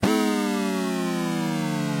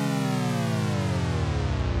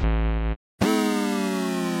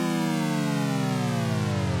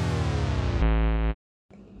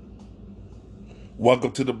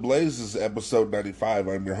Welcome to The Blaze. This is episode 95.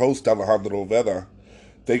 I'm your host, Alejandro Veda.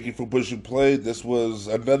 Thank you for pushing play. This was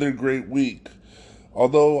another great week.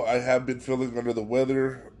 Although I have been feeling under the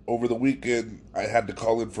weather over the weekend, I had to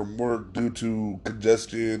call in from work due to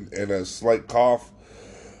congestion and a slight cough.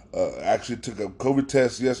 I actually took a COVID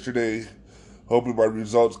test yesterday, hoping my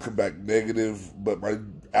results come back negative, but my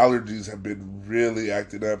allergies have been really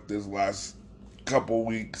acting up this last couple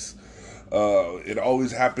weeks. It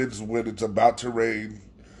always happens when it's about to rain.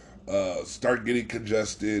 Start getting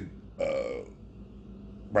congested.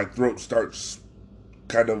 My throat starts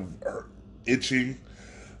kind of itching.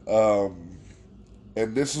 Um,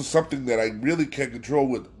 and this is something that I really can't control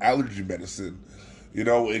with allergy medicine. You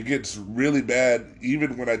know, it gets really bad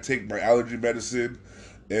even when I take my allergy medicine,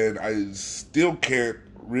 and I still can't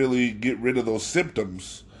really get rid of those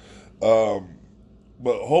symptoms. Um,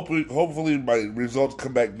 but hopefully my results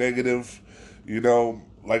come back negative. You know,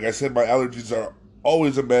 like I said, my allergies are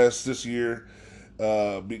always a mess this year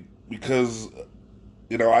because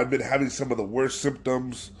I've been having some of the worst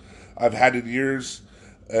symptoms I've had in years,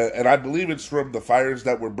 and I believe it's from the fires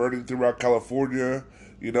that were burning throughout California.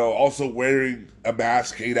 You know, also wearing a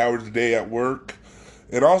mask 8 hours a day at work,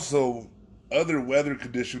 and also other weather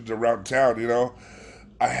conditions around town. You know,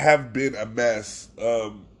 I have been a mess.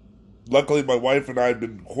 Luckily, my wife and I have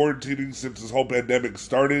been quarantining since this whole pandemic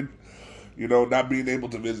started. You know, not being able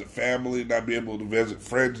to visit family, not being able to visit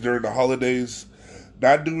friends during the holidays,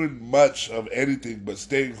 not doing much of anything but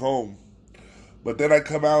staying home. But then I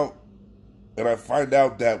come out and I find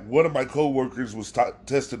out that one of my coworkers was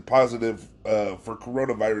tested positive for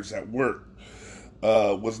coronavirus at work.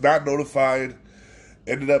 Was not notified.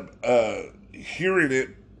 Ended up hearing it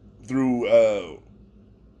through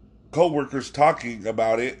coworkers talking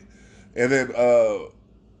about it, and then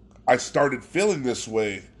I started feeling this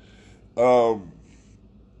way. Um,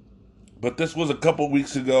 but this was a couple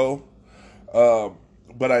weeks ago. Um,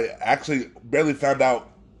 but I actually barely found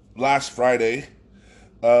out last Friday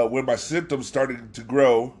when my symptoms started to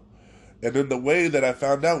grow. And then the way that I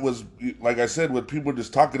found out was, like I said, with people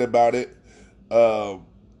just talking about it.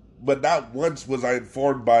 But not once was I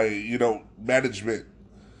informed by, management.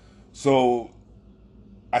 So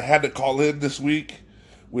I had to call in this week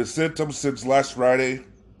with symptoms since last Friday.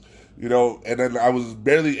 And then I was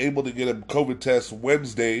barely able to get a COVID test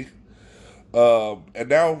Wednesday. And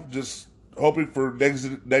now just hoping for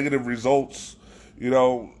negative results. You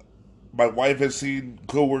know, my wife has seen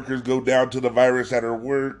coworkers go down to the virus at her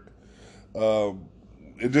work. Um,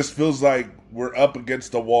 it just feels like we're up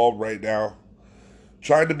against the wall right now.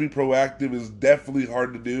 Trying to be proactive is definitely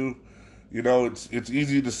hard to do. You know, it's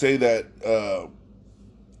easy to say that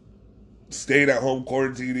staying at home,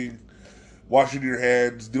 quarantining, washing your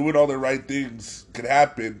hands, doing all the right things can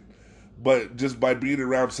happen, but just by being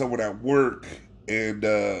around someone at work and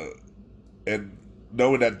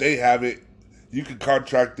knowing that they have it, you can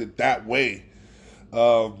contract it that way.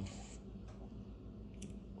 Um,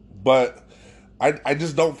 but I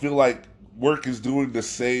just don't feel like work is doing the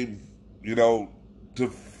same,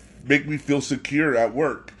 to make me feel secure at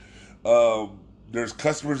work. There's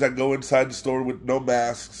customers that go inside the store with no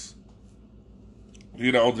masks.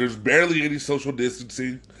 There's barely any social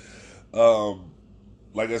distancing. Um,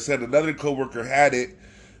 like I said, another coworker had it.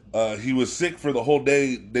 He was sick for the whole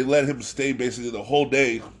day. They let him stay basically the whole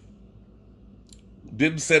day.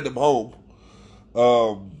 Didn't send him home.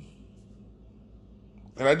 Um,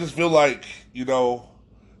 and I just feel like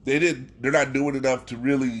they're not doing enough to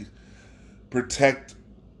really protect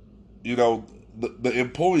the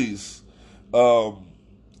employees. Um,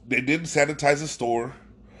 they didn't sanitize the store.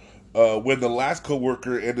 When the last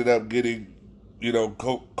coworker ended up getting,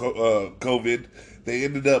 COVID, they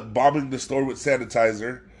ended up bombing the store with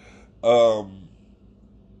sanitizer. Um,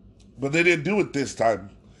 but they didn't do it this time.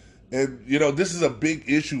 And, this is a big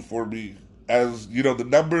issue for me as, the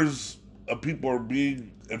numbers of people are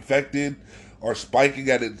being infected are spiking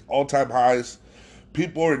at its all-time highs.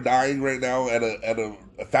 People are dying right now at a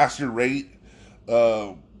faster rate.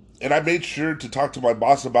 And I made sure to talk to my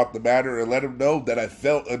boss about the matter and let him know that I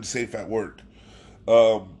felt unsafe at work.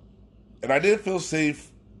 Um, and I didn't feel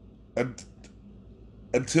safe un-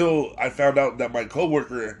 until I found out that my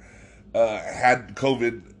coworker had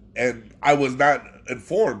COVID and I was not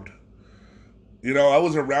informed. I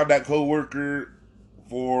was around that coworker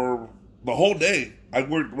for the whole day. I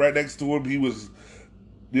worked right next to him. He was,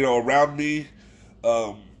 around me.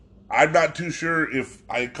 Um, I'm not too sure if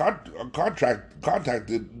I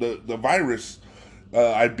contacted the virus.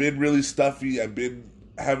 I've been really stuffy. I've been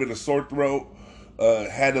having a sore throat.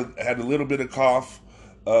 Had a little bit of cough.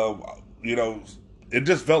 Um, you know, it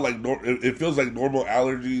just felt like it feels like normal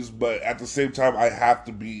allergies, but at the same time, I have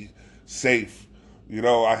to be safe. You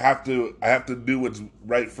know, I have to do what's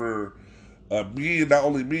right for me, and not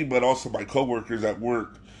only me, but also my coworkers at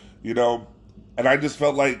work. You know, and I just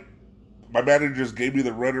felt like my managers gave me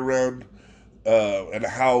the runaround and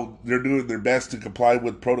how they're doing their best to comply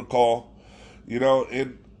with protocol. You know,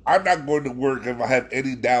 and I'm not going to work if I have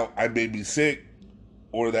any doubt I may be sick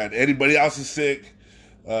or that anybody else is sick.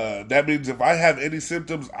 That means if I have any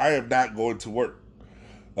symptoms, I am not going to work.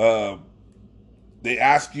 Um, they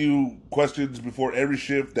ask you questions before every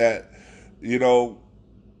shift that, you know,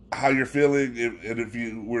 how you're feeling and if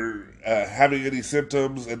you were having any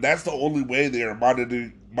symptoms, and that's the only way they are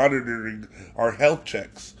monitoring our health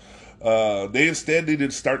checks. They instead need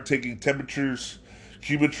to start taking temperatures,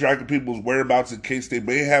 keeping track of people's whereabouts in case they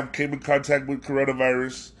may have came in contact with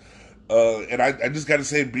coronavirus. And I just got to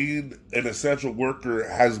say, being an essential worker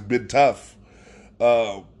has been tough.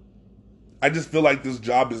 Uh, I just feel like this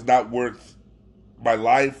job is not worth my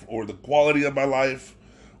life or the quality of my life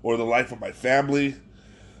or the life of my family.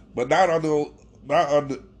 But on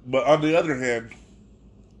the other hand,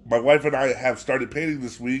 my wife and I have started painting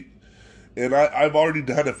this week, and I've already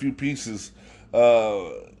done a few pieces.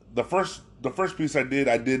 The first piece I did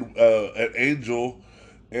an angel,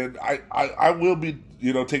 and I will be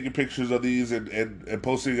taking pictures of these and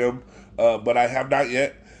posting them, but I have not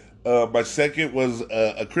yet. My second was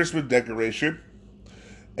a Christmas decoration,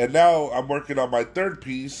 and now I'm working on my third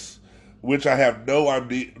piece, which I have no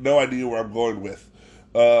idea where I'm going with.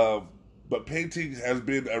 Uh, but painting has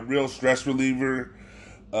been a real stress reliever.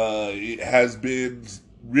 It has been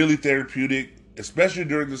really therapeutic, especially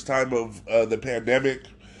during this time of the pandemic.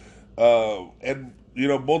 And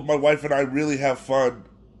both my wife and I really have fun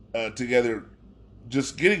together,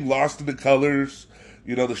 just getting lost in the colors,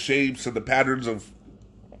 the shapes and the patterns of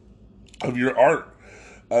your art.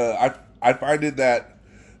 I find it that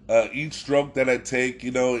each stroke that I take,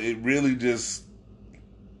 it really just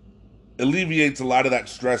alleviates a lot of that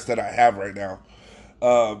stress that I have right now.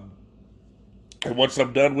 Um, and once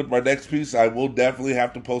I'm done with my next piece, I will definitely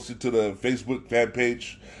have to post it to the Facebook fan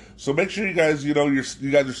page. So make sure you guys, you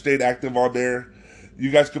guys are staying active on there.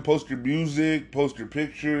 You guys can post your music, post your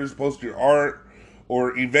pictures, post your art,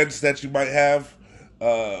 or events that you might have.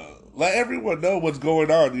 Let everyone know what's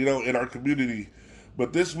going on, in our community.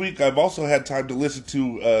 But this week, I've also had time to listen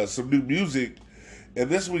to some new music. And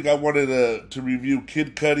this week, I wanted to review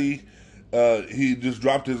Kid Cudi. He just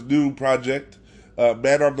dropped his new project,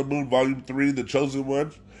 Man on the Moon Volume 3, The Chosen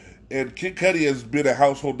One. And Kid Cudi has been a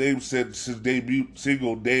household name since his debut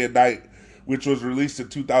single, Day and Night, which was released in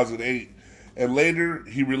 2008. And later,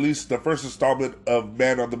 he released the first installment of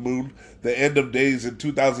Man on the Moon, The End of Days, in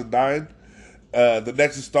 2009. The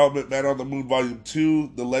next installment, Man on the Moon Volume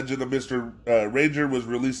 2, The Legend of Mr. Ranger, was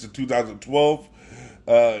released in 2012.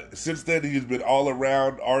 Since then, he's been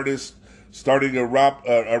all-around artist, starting a rap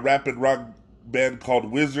and rock band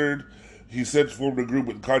called Wizard. He since formed a group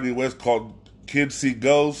with Kanye West called Kids See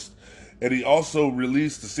Ghosts, and he also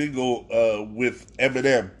released a single with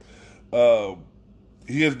Eminem.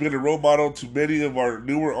 He has been a role model to many of our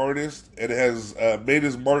newer artists and has made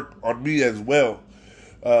his mark on me as well.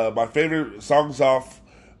 My favorite songs off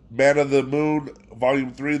Man of the Moon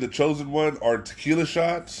Volume 3, The Chosen One, are Tequila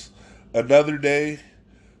Shots, Another Day,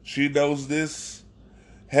 She Knows This,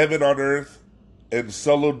 Heaven on Earth, and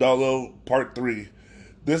Solo Dolo Part 3.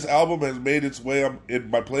 This album has made its way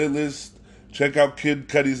in my playlist. Check out Kid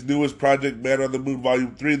Cudi's newest project, Man on the Moon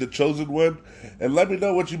Volume 3, The Chosen One, and let me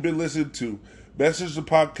know what you've been listening to. Message the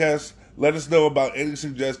podcast. Let us know about any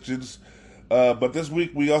suggestions. But this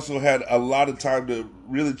week, we also had a lot of time to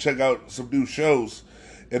really check out some new shows.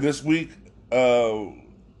 And this week was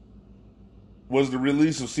the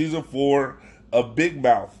release of Season 4 of Big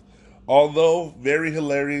Mouth. Although very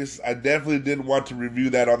hilarious, I definitely didn't want to review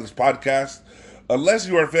that on this podcast. Unless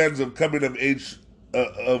you are fans of coming of age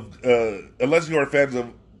unless you are fans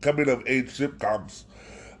of coming of age sitcoms,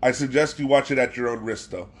 I suggest you watch it at your own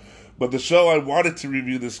risk, though. But the show I wanted to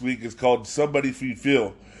review this week is called Somebody Feed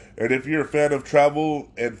Phil, and if you're a fan of travel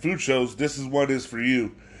and food shows, this is one is for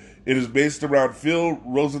you. It is based around Phil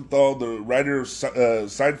Rosenthal, the writer of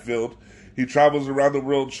Seinfeld. He travels around the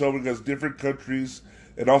world showing us different countries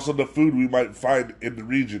and also the food we might find in the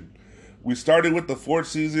region. We started with the fourth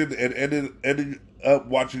season and ending up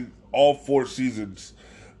watching all four seasons.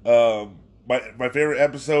 My favorite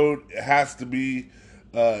episode has to be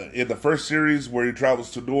in the first series where he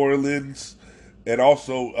travels to New Orleans and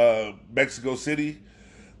also Mexico City.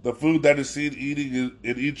 The food that is seen eating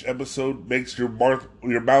in each episode makes your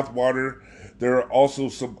mouth water. There are also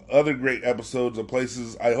some other great episodes of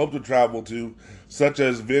places I hope to travel to, such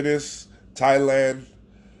as Venice, Thailand,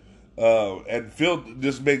 and Phil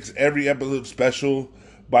just makes every episode special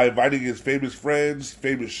by inviting his famous friends,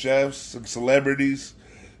 famous chefs, and celebrities.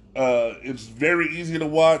 It's very easy to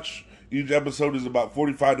watch. Each episode is about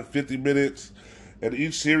 45 to 50 minutes, and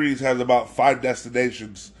each series has about 5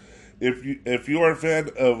 destinations. If you are a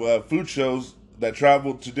fan of food shows that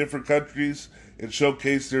travel to different countries and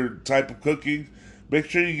showcase their type of cooking, make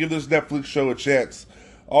sure you give this Netflix show a chance.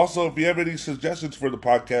 Also, if you have any suggestions for the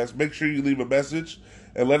podcast, make sure you leave a message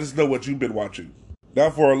and let us know what you've been watching. Now,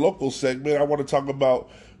 for our local segment, I want to talk about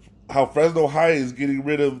how Fresno High is getting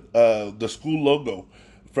rid of the school logo.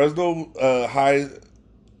 Fresno High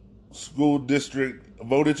School District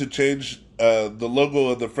voted to change the logo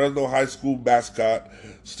of the Fresno High School mascot.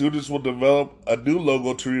 Students will develop a new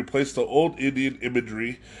logo to replace the old Indian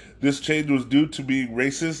imagery. This change was due to being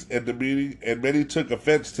racist and demeaning, and many took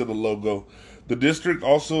offense to the logo. The district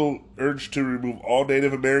also urged to remove all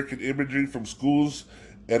Native American imagery from schools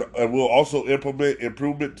and will also implement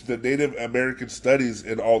improvement to the Native American studies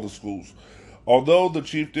in all the schools. Although the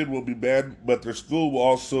chieftain will be banned, but their school will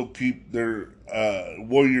also keep their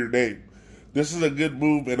warrior name. This is a good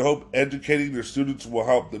move, and hope educating their students will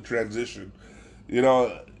help the transition. You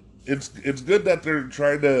know, it's good that they're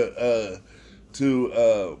trying to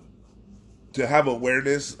have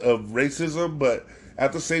awareness of racism, but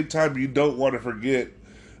at the same time, you don't want to forget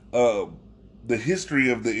the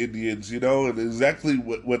history of the Indians, and exactly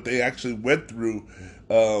what they actually went through.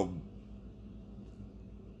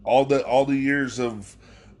 All the years of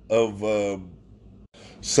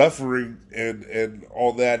suffering and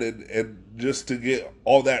all that, and just to get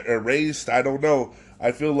all that erased. I don't know.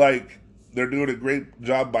 I feel like they're doing a great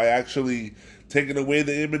job by actually taking away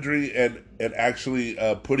the imagery and actually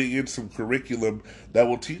putting in some curriculum that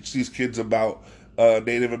will teach these kids about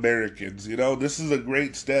Native Americans. This is a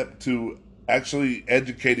great step to actually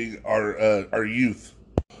educating our youth.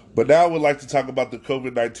 But now I would like to talk about the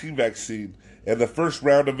COVID-19 vaccine. And the first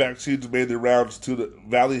round of vaccines made their rounds to the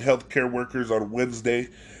Valley healthcare workers on Wednesday.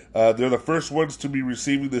 They're the first ones to be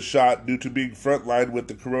receiving the shot due to being frontline with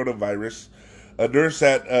the coronavirus. A nurse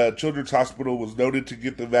at Children's Hospital was noted to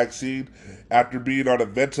get the vaccine after being on a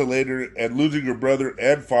ventilator and losing her brother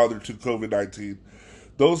and father to COVID-19.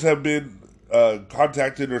 Those have been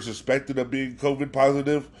contacted or suspected of being COVID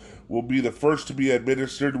positive will be the first to be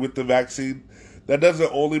administered with the vaccine. That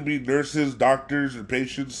doesn't only mean nurses, doctors, and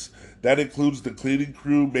patients. That includes the cleaning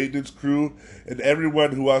crew, maintenance crew, and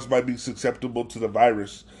everyone who else might be susceptible to the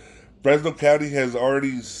virus. Fresno County has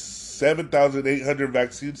already 7,800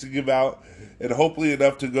 vaccines to give out, and hopefully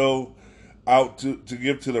enough to go out to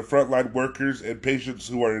give to the frontline workers and patients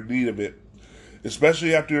who are in need of it.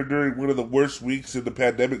 Especially after during one of the worst weeks in the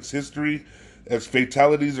pandemic's history, as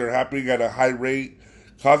fatalities are happening at a high rate,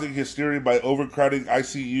 causing hysteria by overcrowding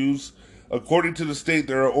ICUs. According to the state,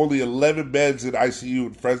 there are only 11 beds in ICU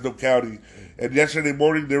in Fresno County, and yesterday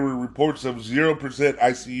morning there were reports of 0%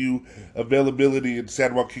 ICU availability in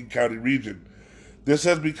San Joaquin County region. This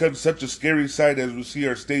has become such a scary sight as we see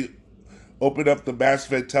our state open up the mass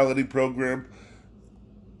fatality program,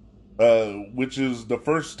 which is the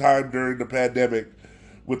first time during the pandemic.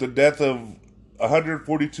 With the death of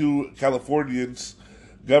 142 Californians,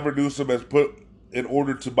 Governor Newsom has put in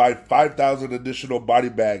order to buy 5,000 additional body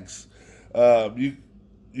bags.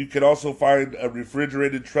 You can also find a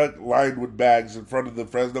refrigerated truck lined with bags in front of the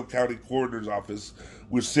Fresno County Coroner's Office,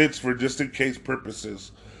 which sits for just in case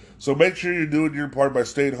purposes. So make sure you're doing your part by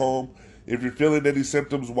staying home. If you're feeling any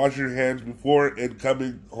symptoms, wash your hands before and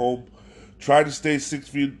coming home. Try to stay 6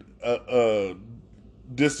 feet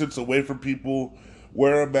distance away from people.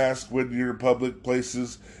 Wear a mask when you're in public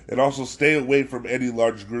places, and also stay away from any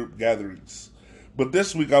large group gatherings. But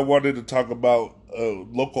this week I wanted to talk about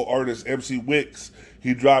local artist MC Wix.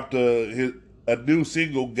 He dropped a new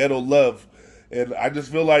single, Ghetto Love, and I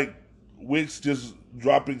just feel like Wix just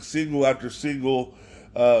dropping single after single,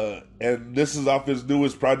 and this is off his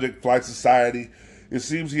newest project, Fly Society. It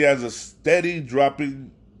seems he has a steady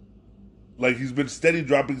dropping, like he's been steady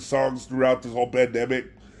dropping songs throughout this whole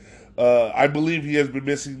pandemic. I believe he has been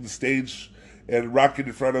missing the stage and rocking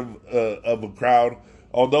in front of a crowd.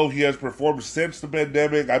 Although he has performed since the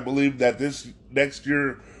pandemic, I believe that this next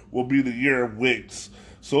year will be the year of Wix.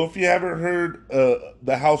 So if you haven't heard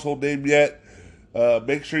the household name yet,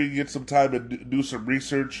 make sure you get some time and do some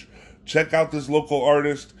research. Check out this local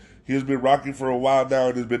artist. He has been rocking for a while now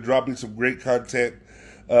and has been dropping some great content.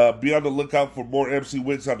 Be on the lookout for more MC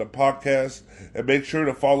Wix on the podcast, and make sure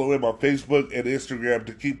to follow him on Facebook and Instagram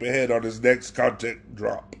to keep ahead on his next content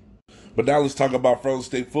drop. But now let's talk about Fresno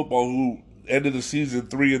State football, who ended the season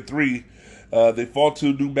 3-3. They fall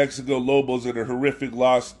to New Mexico Lobos in a horrific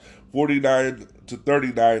loss,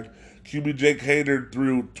 49-39. QB Jake Hader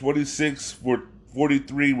threw 26 for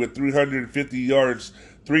 43 with 350 yards,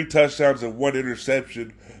 3 touchdowns, and 1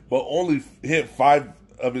 interception, but only hit 5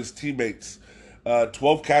 of his teammates.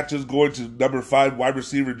 12 catches going to number 5 wide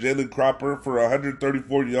receiver Jalen Cropper for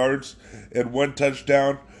 134 yards and 1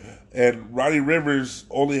 touchdown. And Ronnie Rivers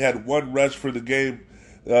only had 1 rush for the game,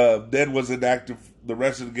 then was inactive the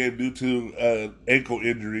rest of the game due to ankle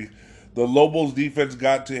injury. The Lobos defense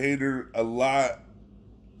got to Hader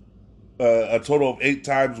a total of 8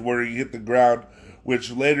 times where he hit the ground,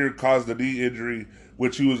 which later caused a knee injury,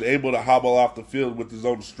 which he was able to hobble off the field with his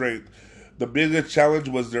own strength. The biggest challenge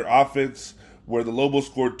was their offense, where the Lobos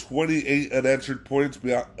scored 28 unanswered points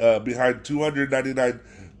behind 299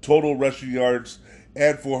 total rushing yards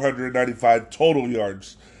and 495 total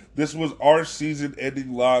yards. This was our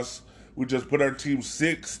season-ending loss, which has put our team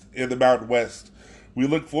 6th in the Mountain West. We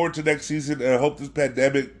look forward to next season and hope this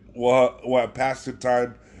pandemic will have passed in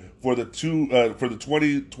time for the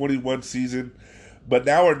 2021 season. But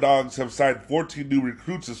now our Dogs have signed 14 new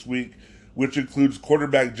recruits this week, which includes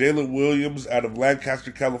quarterback Jalen Williams out of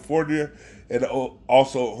Lancaster, California, and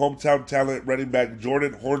also hometown talent running back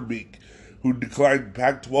Jordan Hornbeak, who declined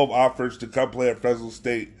Pac-12 offers to come play at Fresno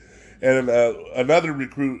State. And another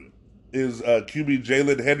recruit is QB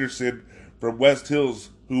Jalen Henderson from West Hills,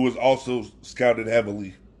 who was also scouted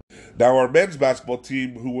heavily. Now our men's basketball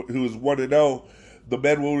team, who is 1-0, the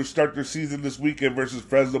men will start their season this weekend versus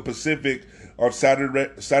Fresno Pacific on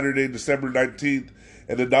Saturday, December 19th,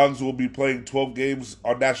 and the Dogs will be playing 12 games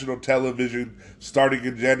on national television starting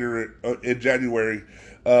in January.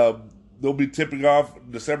 They'll be tipping off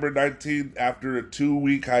December 19th after a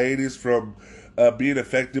 2-week hiatus from being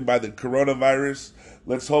affected by the coronavirus.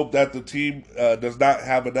 Let's hope that the team does not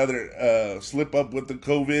have another slip up with the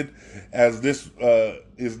COVID, as this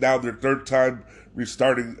is now their 3rd time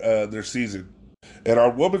restarting their season. And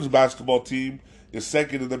our women's basketball team is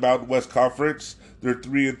 2nd in the Mountain West Conference. They're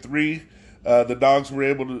 3-3. The Dogs were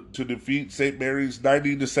able to defeat St. Mary's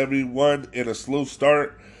 90-71 in a slow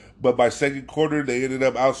start, but by second quarter they ended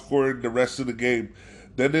up outscoring the rest of the game.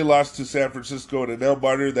 Then they lost to San Francisco in a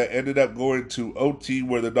nail-biter that ended up going to OT,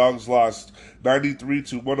 where the Dogs lost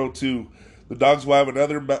 93-102. The Dogs will have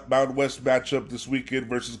another Mountain West matchup this weekend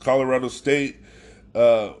versus Colorado State,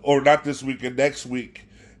 or not this weekend, next week.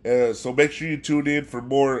 So make sure you tune in for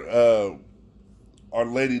more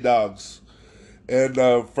on Lady Dogs. And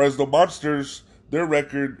Fresno Monsters, their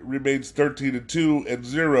record remains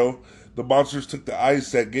 13-2-0. The Monsters took the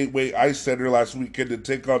ice at Gateway Ice Center last weekend to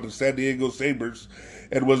take on the San Diego Sabres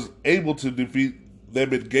and was able to defeat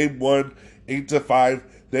them in Game 1, 8-5.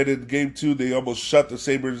 Then in Game 2, they almost shut the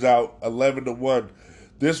Sabres out, 11-1.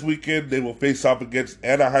 This weekend, they will face off against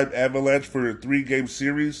Anaheim Avalanche for a 3-game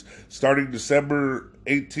series starting December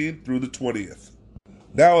 18th through the 20th.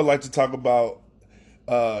 Now I'd like to talk about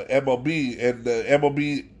MLB, and the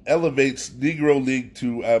MLB elevates Negro League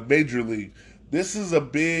to Major League. This is a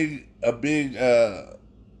big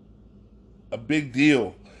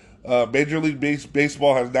deal. Major League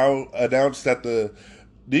Baseball has now announced that the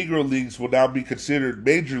Negro Leagues will now be considered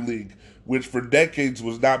Major League, which for decades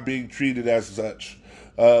was not being treated as such.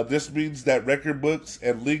 This means that record books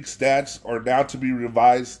and league stats are now to be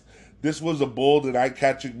revised. This was a bold and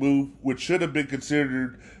eye-catching move, which should have been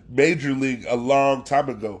considered Major League a long time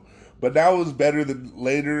ago. But now is better than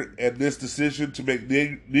later, and this decision to make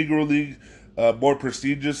Negro League more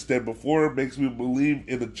prestigious than before makes me believe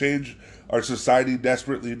in the change our society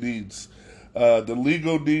desperately needs. The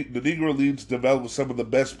Negro Leagues develop some of the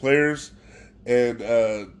best players, and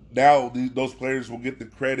now those players will get the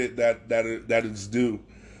credit that is due.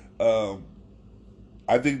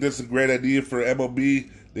 I think this is a great idea for MLB.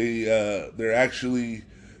 They're actually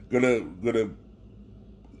gonna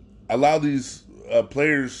allow these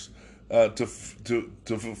players to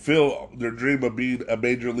fulfill their dream of being a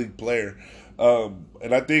major league player.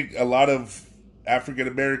 And I think a lot of African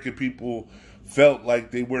American people felt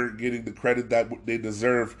like they weren't getting the credit that they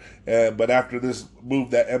deserve. But after this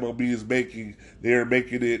move that MLB is making, they are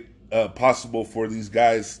making it possible for these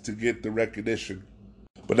guys to get the recognition.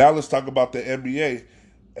 But now let's talk about the NBA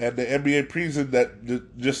and the NBA preseason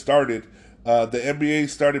that just started. The NBA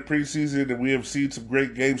started preseason, and we have seen some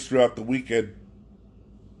great games throughout the weekend.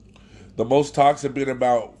 The most talks have been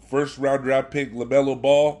about first-round draft pick LaMelo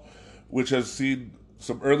Ball, which has seen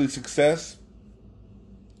some early success.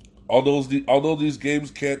 Although these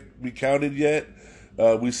games can't be counted yet,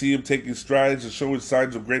 we see him taking strides and showing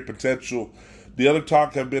signs of great potential. The other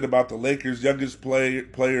talk have been about the Lakers' youngest player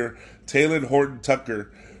Talen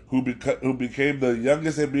Horton-Tucker, who became the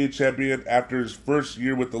youngest NBA champion after his first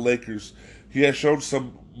year with the Lakers. He has shown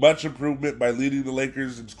some much improvement by leading the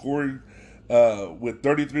Lakers in scoring with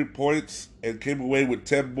 33 points and came away with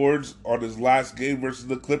 10 boards on his last game versus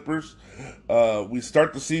the Clippers. We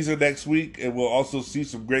start the season next week, and we'll also see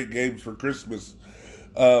some great games for Christmas.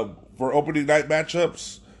 For opening night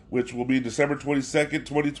matchups, which will be December 22nd,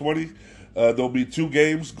 2020, there'll be two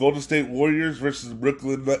games: Golden State Warriors versus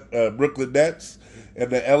Brooklyn Nets, and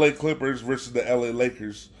the LA Clippers versus the LA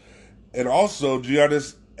Lakers. And also,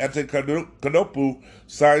 Giannis Antetokounmpo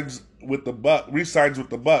resigns with the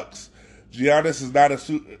Bucks. Giannis is not is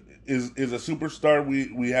a superstar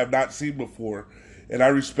we have not seen before, and I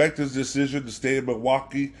respect his decision to stay in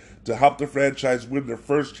Milwaukee to help the franchise win their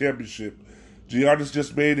first championship. Giannis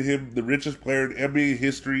just made him the richest player in NBA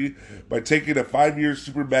history by taking a 5-year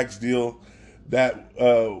Supermax deal that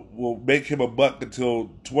will make him a Buck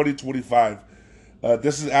until 2025.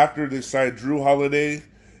 This is after they signed Drew Holiday,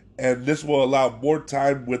 and this will allow more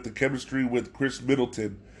time with the chemistry with Chris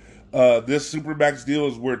Middleton. This Supermax deal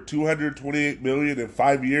is worth $228 million in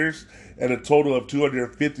 5 years and a total of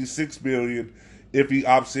 $256 million if he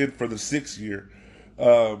opts in for the 6th year.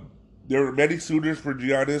 There were many suitors for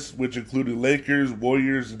Giannis, which included Lakers,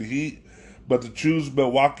 Warriors, and Heat, but to choose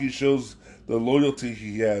Milwaukee shows the loyalty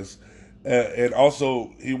he has. And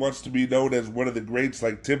also, he wants to be known as one of the greats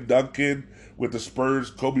like Tim Duncan with the Spurs,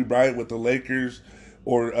 Kobe Bryant with the Lakers,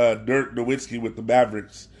 or Dirk Nowitzki with the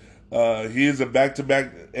Mavericks. He is a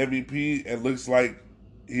back-to-back MVP and looks like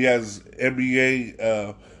he has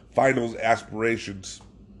NBA Finals aspirations.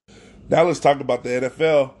 Now let's talk about the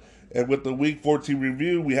NFL. And with the Week 14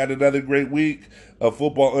 review, we had another great week of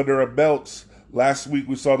football under our belts. Last week,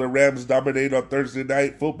 we saw the Rams dominate on Thursday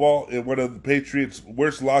Night Football in one of the Patriots'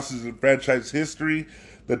 worst losses in franchise history.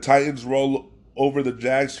 The Titans roll over the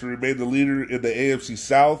Jags to remain the leader in the AFC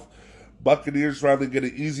South. Buccaneers finally get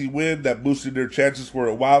an easy win that boosted their chances for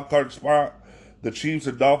a wild card spot. The Chiefs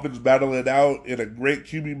and Dolphins battle it out in a great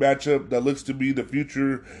QB matchup that looks to be the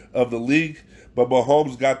future of the league. But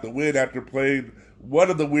Mahomes got the win after playing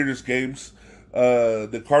one of the weirdest games.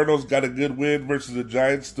 The Cardinals got a good win versus the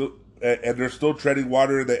Giants, and they're still treading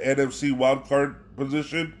water in the NFC wildcard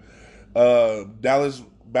position. Dallas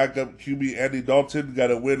backup QB Andy Dalton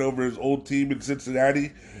got a win over his old team in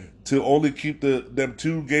Cincinnati to only keep them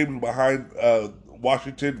 2 games behind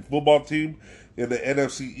Washington football team in the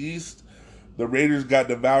NFC East. The Raiders got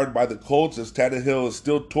devoured by the Colts as Tannehill is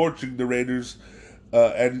still torching the Raiders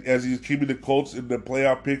and as he's keeping the Colts in the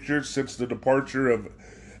playoff picture since the departure of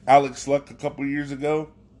Alex Luck a couple years ago.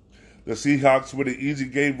 The Seahawks win an easy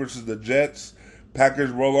game versus the Jets.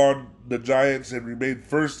 Packers roll on the Giants and remain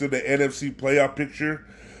first in the NFC playoff picture.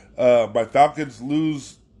 My Falcons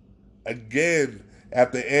lose again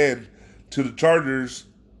at the end to the Chargers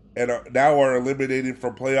and now are eliminated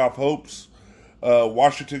from playoff hopes.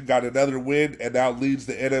 Washington got another win and now leads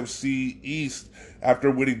the NFC East after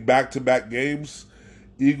winning back-to-back games.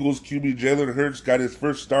 Eagles QB Jalen Hurts got his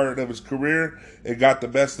first start of his career and got the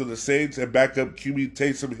best of the Saints, and backup QB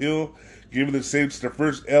Taysom Hill giving the Saints their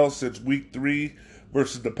first L since Week 3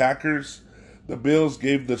 versus the Packers. The Bills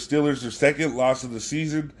gave the Steelers their second loss of the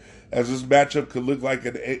season, as this matchup could look like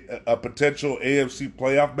a potential AFC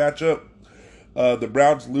playoff matchup. The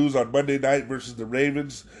Browns lose on Monday night versus the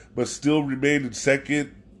Ravens, but still remain in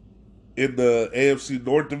second in the AFC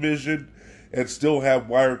North Division and still have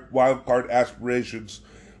wild card aspirations.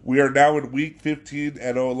 We are now in Week 15,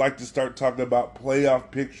 and I would like to start talking about playoff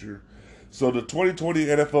picture. So the 2020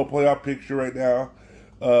 NFL playoff picture right now,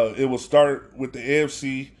 it will start with the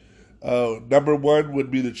AFC. Number 1 would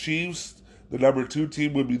be the Chiefs. The number 2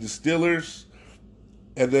 team would be the Steelers.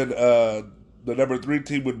 And then the number 3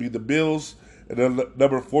 team would be the Bills. And then the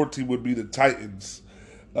number 4 team would be the Titans.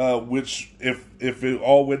 Which, if it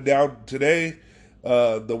all went down today,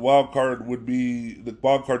 the wild card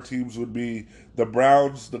teams would be the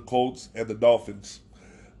Browns, the Colts, and the Dolphins.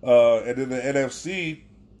 And in the NFC,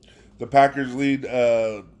 the Packers lead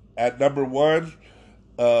at number 1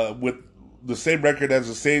 with the same record as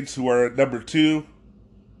the Saints, who are at number 2.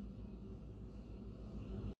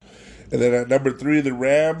 And then at number 3, the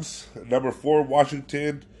Rams. Number 4,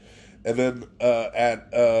 Washington. And then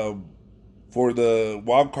for the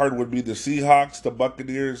wild card would be the Seahawks, the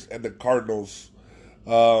Buccaneers, and the Cardinals.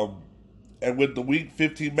 And with the Week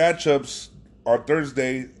 15 matchups on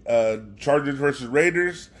Thursday, Chargers versus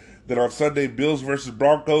Raiders. Then on Sunday, Bills versus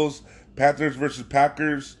Broncos, Panthers versus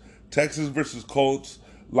Packers, Texans versus Colts,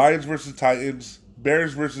 Lions versus Titans,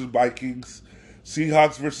 Bears versus Vikings,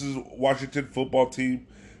 Seahawks versus Washington football team,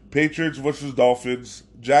 Patriots versus Dolphins,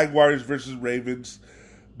 Jaguars versus Ravens,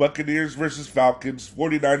 Buccaneers versus Falcons,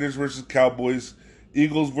 49ers versus Cowboys,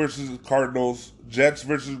 Eagles versus Cardinals, Jets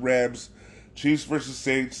versus Rams, Chiefs versus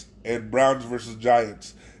Saints, and Browns versus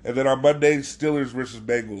Giants. And then on Monday, Steelers versus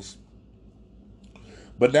Bengals.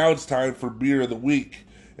 But now it's time for Beer of the Week.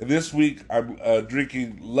 And this week, I'm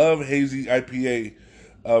drinking Love Hazy IPA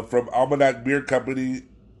from Almanac Beer Company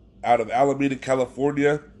out of Alameda,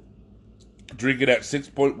 California. Drink it at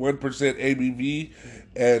 6.1% ABV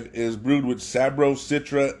and is brewed with Sabro,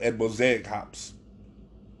 Citra, and Mosaic hops.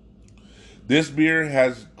 This beer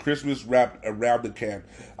has Christmas wrapped around the can.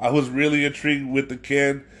 I was really intrigued with the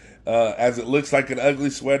can as it looks like an ugly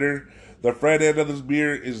sweater. The front end of this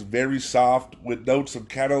beer is very soft with notes of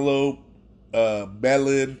cantaloupe,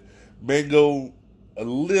 melon, mango, a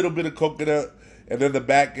little bit of coconut, and then the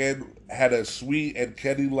back end had a sweet and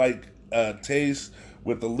candy-like taste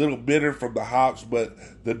with a little bitter from the hops, but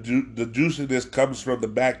the juiciness comes from the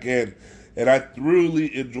back end. And I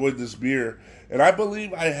thoroughly enjoyed this beer. And I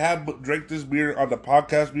believe I have drank this beer on the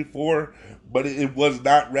podcast before, but it was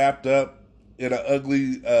not wrapped up in an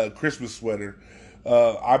ugly Christmas sweater.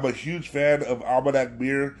 I'm a huge fan of Almanac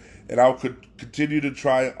Beer, and I'll continue to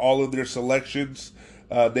try all of their selections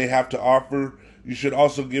they have to offer. You should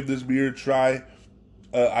also give this beer a try.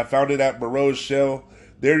 I found it at Moreau's Shell.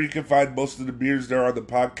 There you can find most of the beers there on the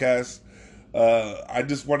podcast. I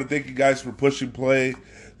just want to thank you guys for pushing play.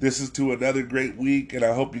 This is to another great week, and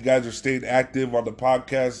I hope you guys are staying active on the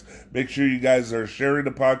podcast. Make sure you guys are sharing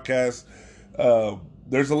the podcast.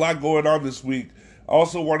 There's a lot going on this week. I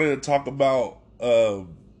also wanted to talk about the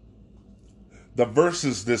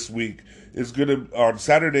verses this week. On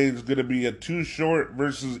Saturday is gonna be a Too Short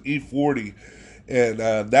versus E40. And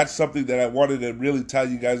that's something that I wanted to really tell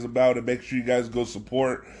you guys about, and make sure you guys go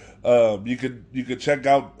support. You could check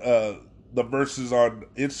out the verses on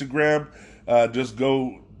Instagram. Just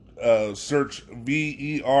go search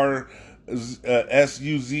VERSUZ,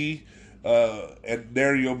 and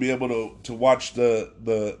there you'll be able to watch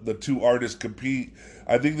the two artists compete.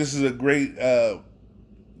 I think this is a great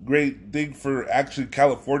thing for actually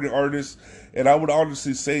California artists, and I would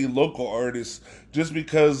honestly say local artists, just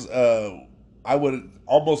because I would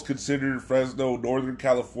almost consider Fresno Northern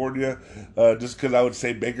California, just because I would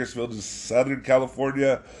say Bakersfield is Southern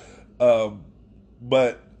California.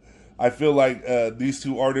 But I feel like these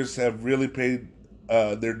two artists have really paid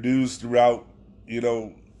their dues throughout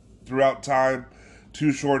time.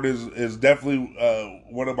 Too Short is definitely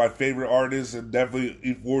one of my favorite artists, and definitely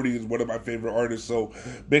E40 is one of my favorite artists. So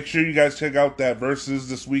make sure you guys check out that versus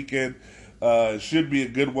this weekend. It should be a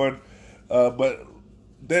good one. But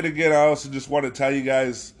then again, I also just want to tell you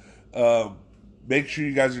guys, make sure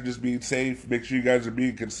you guys are just being safe. Make sure you guys are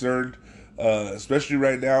being concerned, especially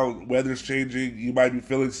right now. Weather's changing. You might be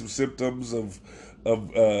feeling some symptoms of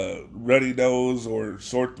runny nose or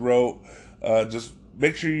sore throat. Just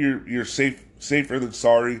make sure you're safer than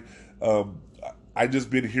sorry. I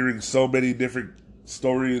just been hearing so many different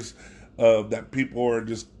stories that people are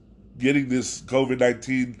just getting this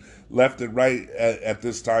COVID-19 left and right at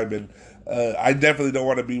this time, and I definitely don't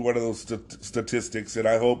want to be one of those statistics, and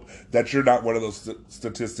I hope that you're not one of those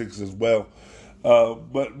statistics as well.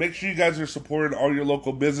 But make sure you guys are supporting all your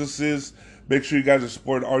local businesses. Make sure you guys are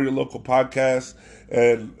supporting all your local podcasts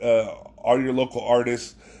and all your local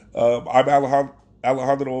artists. I'm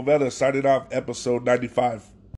Alejandro Oveda, signing off episode 95.